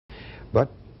But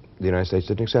the United States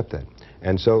didn't accept that.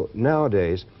 And so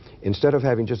nowadays, instead of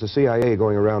having just the CIA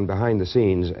going around behind the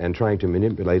scenes and trying to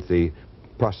manipulate the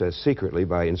process secretly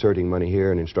by inserting money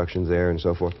here and instructions there and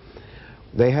so forth,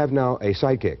 they have now a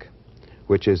sidekick,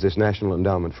 which is this National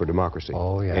Endowment for Democracy,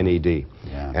 NED.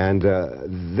 Yeah. And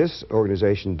this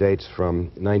organization dates from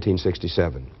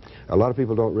 1967. A lot of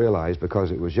people don't realize,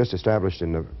 because it was just established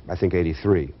in, I think,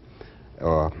 83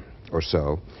 or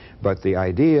so, but the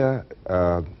idea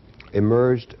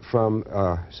emerged from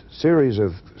a series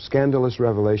of scandalous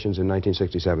revelations in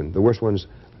 1967, the worst ones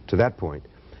to that point,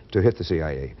 to hit the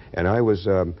CIA. And I was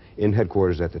in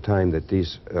headquarters at the time that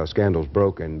these scandals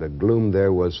broke, and the gloom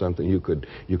there was something you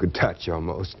could touch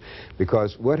almost.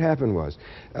 Because what happened was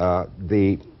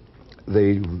the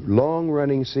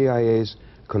long-running CIA's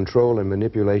control and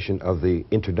manipulation of the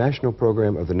international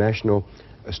program of the National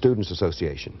Students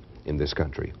Association in this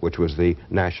country, which was the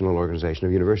national organization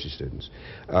of university students,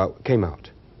 came out.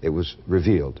 It was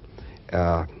revealed.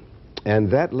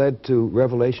 And that led to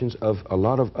revelations of a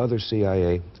lot of other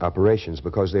CIA operations,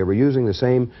 because they were using the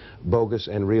same bogus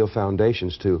and real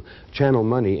foundations to channel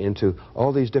money into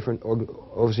all these different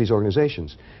overseas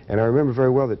organizations. And I remember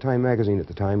very well that Time magazine at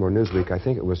the time, or Newsweek, I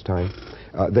think it was Time,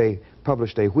 they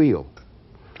published a wheel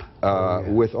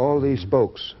with all these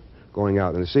spokes going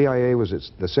out, and the CIA was at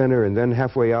the center, and then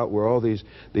halfway out were all these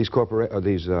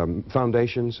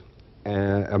foundations,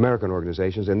 American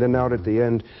organizations, and then out at the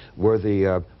end were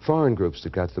the foreign groups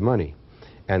that got the money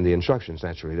and the instructions.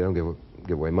 Naturally, they don't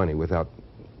give away money without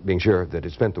being sure that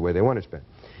it's spent the way they want it spent.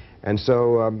 And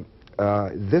so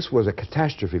this was a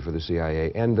catastrophe for the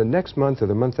CIA. And the next month or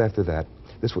the month after that,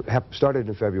 this started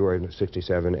in February of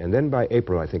 '67, and then by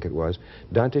April, I think it was,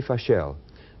 Dante Fachel,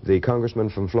 the congressman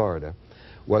from Florida,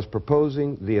 was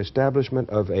proposing the establishment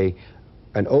of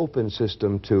an open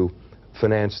system to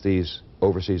finance these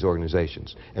overseas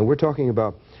organizations. And we're talking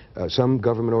about some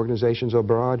government organizations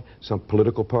abroad, some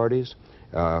political parties,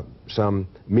 some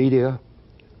media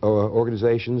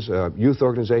organizations, youth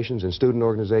organizations and student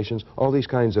organizations, all these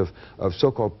kinds of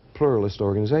so-called pluralist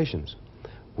organizations,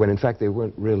 when in fact they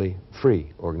weren't really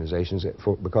free organizations,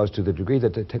 because to the degree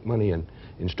that they take money and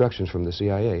instructions from the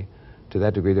CIA, to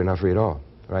that degree they're not free at all,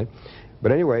 right?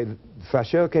 But anyway,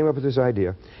 Fachel came up with this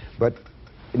idea, but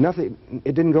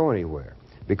it didn't go anywhere,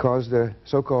 because the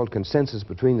so-called consensus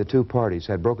between the two parties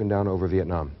had broken down over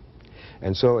Vietnam.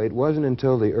 And so it wasn't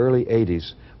until the early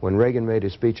 '80s, when Reagan made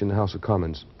his speech in the House of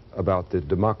Commons about the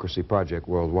democracy project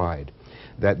worldwide,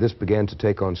 that this began to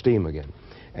take on steam again.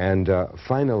 And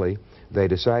finally, they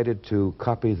decided to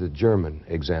copy the German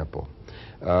example.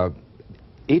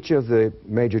 Each of the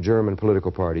major German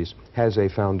political parties has a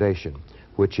foundation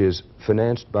which is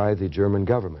financed by the German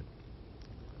government.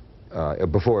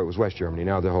 Before it was West Germany,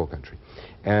 now the whole country.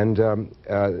 And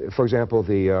for example,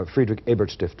 the Friedrich Ebert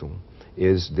Stiftung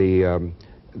is the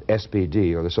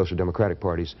SPD, or the Social Democratic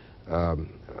Party's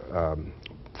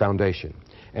foundation.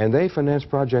 And they finance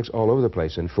projects all over the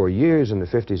place, and for years in the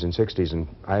 50s and 60s, and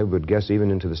I would guess even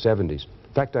into the 70s.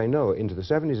 In fact, I know into the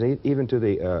 70s and even to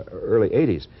the early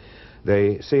 80s,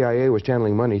 the CIA was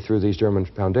channeling money through these German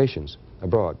foundations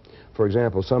abroad. For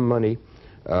example, some money,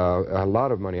 a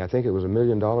lot of money, I think it was $1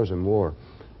 million or more,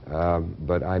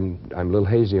 but I'm a little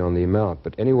hazy on the amount.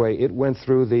 But anyway, it went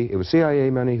through it was CIA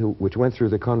money which went through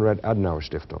the Konrad Adenauer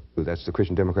Stiftung. That's the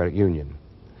Christian Democratic Union.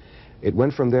 It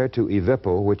went from there to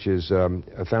IVEPO, which is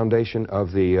a foundation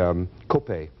of the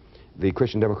COPE, the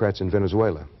Christian Democrats in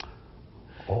Venezuela.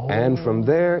 Oh. And from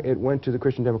there, it went to the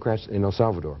Christian Democrats in El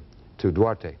Salvador, to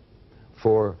Duarte,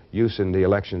 for use in the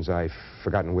elections. I've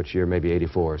forgotten which year, maybe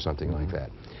 '84 or something like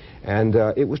that. And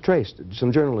it was traced.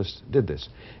 Some journalists did this.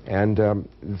 And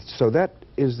so that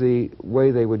is the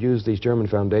way they would use these German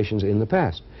foundations in the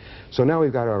past. So now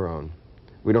we've got our own.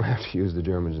 We don't have to use the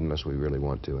Germans unless we really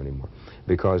want to anymore.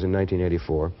 Because in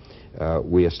 1984,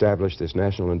 we established this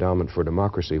National Endowment for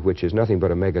Democracy, which is nothing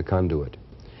but a mega conduit.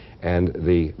 And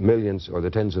the millions or the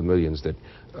tens of millions that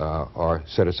are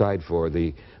set aside for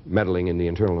the meddling in the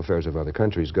internal affairs of other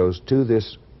countries goes to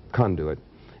this conduit.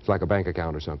 It's like a bank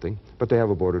account or something, but they have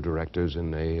a board of directors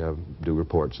and they do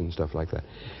reports and stuff like that.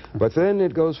 But then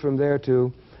it goes from there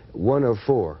to one of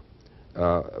four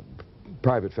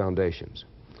private foundations.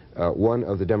 One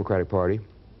of the Democratic Party,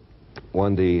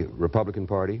 one the Republican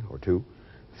Party, or two,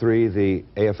 three the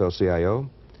AFL-CIO,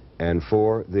 and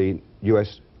four the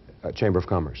U.S. Chamber of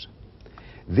Commerce.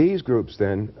 These groups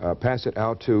then pass it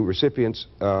out to recipients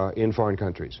in foreign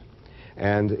countries.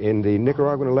 And in the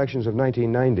Nicaraguan elections of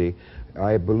 1990,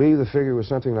 I believe the figure was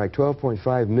something like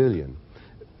 12.5 million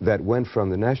that went from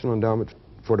the National Endowment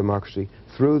for Democracy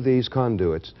through these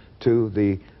conduits to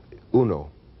the UNO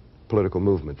political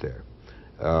movement there.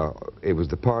 It was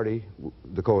the party,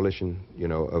 the coalition, you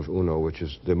know, of UNO, which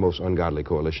is the most ungodly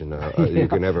coalition you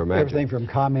can ever imagine. Everything from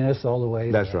communists all the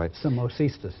way That's to right.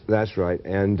 Somocistas. That's right.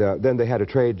 And then they had a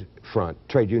trade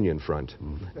union front,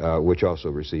 which also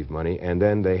received money. And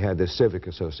then they had the Civic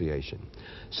Association.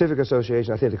 Civic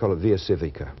Association, I think they call it Via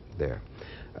Civica there.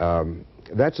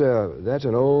 That's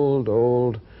an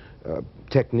old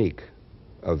technique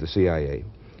of the CIA,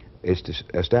 is to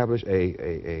establish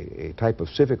a type of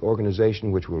civic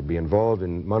organization which will be involved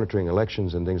in monitoring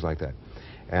elections and things like that.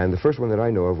 And the first one that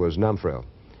I know of was NAMFREL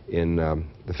in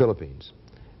the Philippines.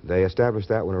 They established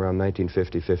that one around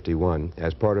 1950-51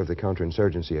 as part of the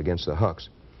counterinsurgency against the Huks,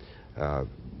 the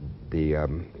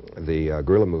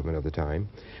guerrilla movement of the time,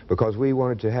 because we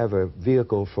wanted to have a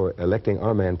vehicle for electing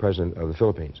our man president of the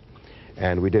Philippines.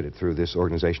 And we did it through this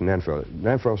organization, NAMFREL.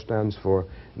 NAMFREL stands for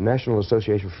National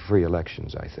Association for Free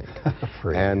Elections, I think.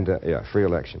 Free. And, yeah, free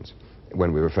elections,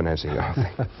 when we were financing the whole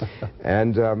thing.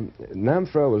 And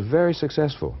NAMFREL was very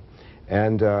successful.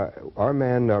 And our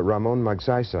man, Ramon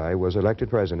Magsaysay, was elected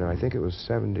president, I think it was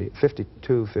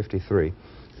 52, 53.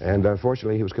 And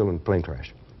unfortunately, he was killed in a plane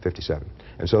crash, 57.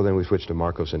 And so then we switched to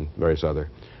Marcos and various other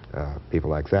people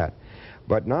like that.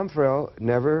 But NAMFREL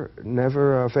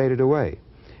never faded away.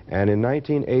 And in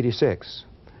 1986,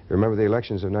 remember the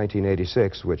elections of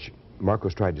 1986, which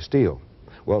Marcos tried to steal?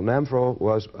 Well, NAMFREL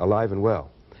was alive and well,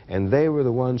 and they were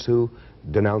the ones who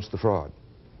denounced the fraud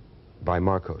by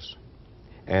Marcos.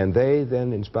 And they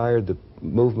then inspired the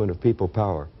movement of People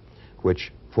Power,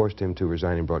 which forced him to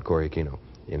resign and brought Cory Aquino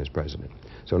in as president.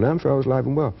 So NAMFREL was alive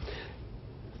and well.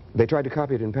 They tried to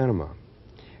copy it in Panama.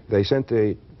 They sent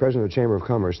the president of the Chamber of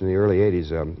Commerce in the early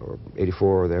 80s, or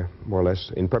 84 or there, more or less,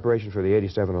 in preparation for the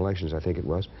 87 elections, I think it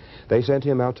was. They sent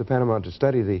him out to Panama to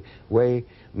study the way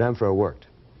NAMFREL worked,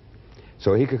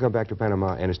 so he could come back to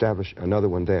Panama and establish another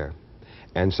one there.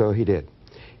 And so he did.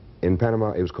 In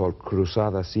Panama, it was called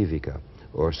Cruzada Cívica,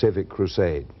 or Civic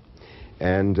Crusade.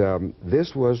 And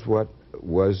this was what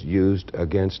was used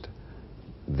against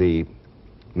the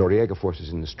Noriega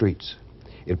forces in the streets.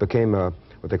 It became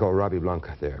what they call Rabi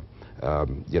Blanca there.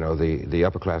 You know, the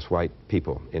upper-class white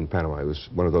people in Panama. It was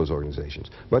one of those organizations.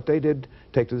 But they did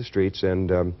take to the streets, and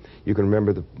you can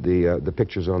remember the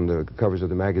pictures on the covers of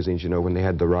the magazines, you know, when they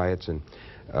had the riots, and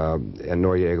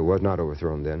Noriega was not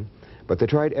overthrown then. But they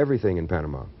tried everything in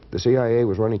Panama. The CIA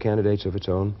was running candidates of its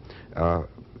own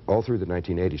all through the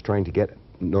 1980s, trying to get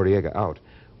Noriega out.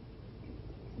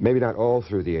 Maybe not all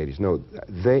through the 80s. No,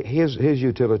 his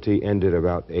utility ended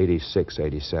about 86,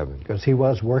 87. Because he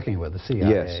was working with the CIA.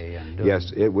 Yes, and doing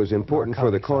yes, it was important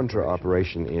for the Contra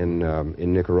operation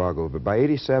in Nicaragua. But by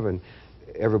 87,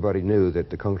 everybody knew that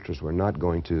the Contras were not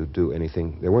going to do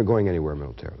anything. They weren't going anywhere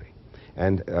militarily.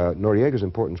 And Noriega's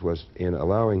importance was in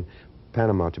allowing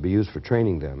Panama to be used for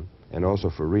training them and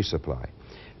also for resupply.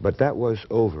 But that was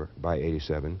over by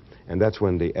 87, and that's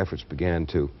when the efforts began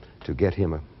to get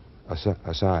him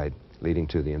aside, leading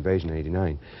to the invasion in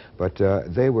 89. But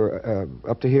they were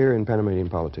up to here in Panamanian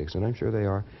politics, and I'm sure they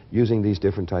are, using these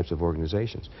different types of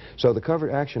organizations. So the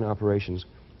covert action operations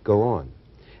go on.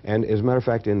 And as a matter of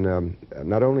fact,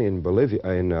 not only in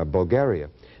Bulgaria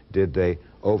did they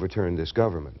overturn this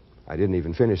government. I didn't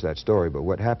even finish that story, but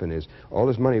what happened is all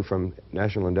this money from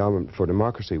National Endowment for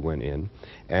Democracy went in,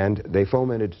 and they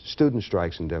fomented student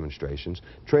strikes and demonstrations,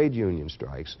 trade union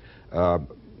strikes,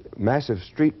 massive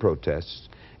street protests,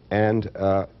 and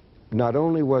not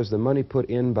only was the money put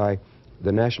in by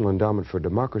the National Endowment for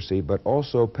Democracy, but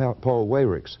also Paul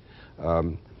Weyrich's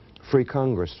Free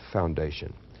Congress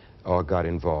Foundation got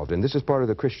involved. And this is part of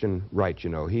the Christian right, you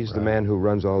know. He's the man who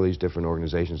runs all these different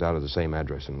organizations out of the same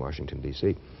address in Washington,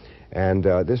 D.C. And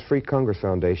this Free Congress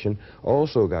Foundation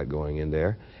also got going in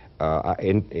there,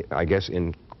 I guess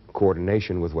in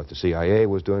coordination with what the CIA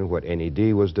was doing, what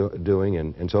NED was doing,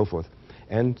 and so forth.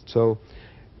 And so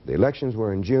the elections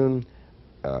were in June.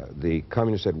 The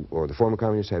communists had, or the former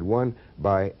communists had won.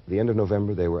 By the end of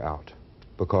November, they were out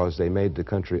because they made the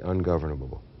country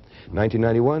ungovernable.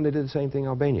 1991, they did the same thing in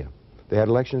Albania. They had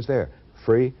elections there.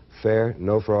 Free, fair,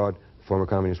 no fraud. Former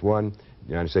communists won. The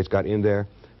United States got in there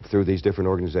through these different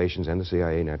organizations and the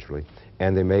CIA, naturally,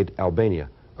 and they made Albania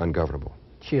ungovernable.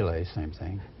 Chile, same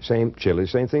thing. Chile,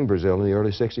 same thing. Brazil in the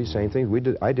early 60s, same thing. We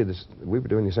were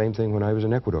doing the same thing when I was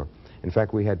in Ecuador. In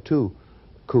fact, we had two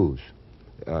coups,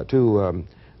 two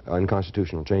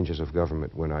unconstitutional changes of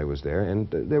government when I was there, and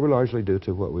they were largely due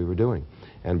to what we were doing.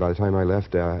 And by the time I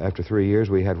left, after 3 years,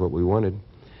 we had what we wanted,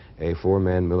 a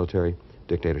four-man military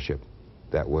dictatorship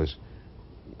that was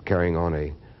carrying on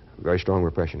a very strong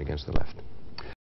repression against the left.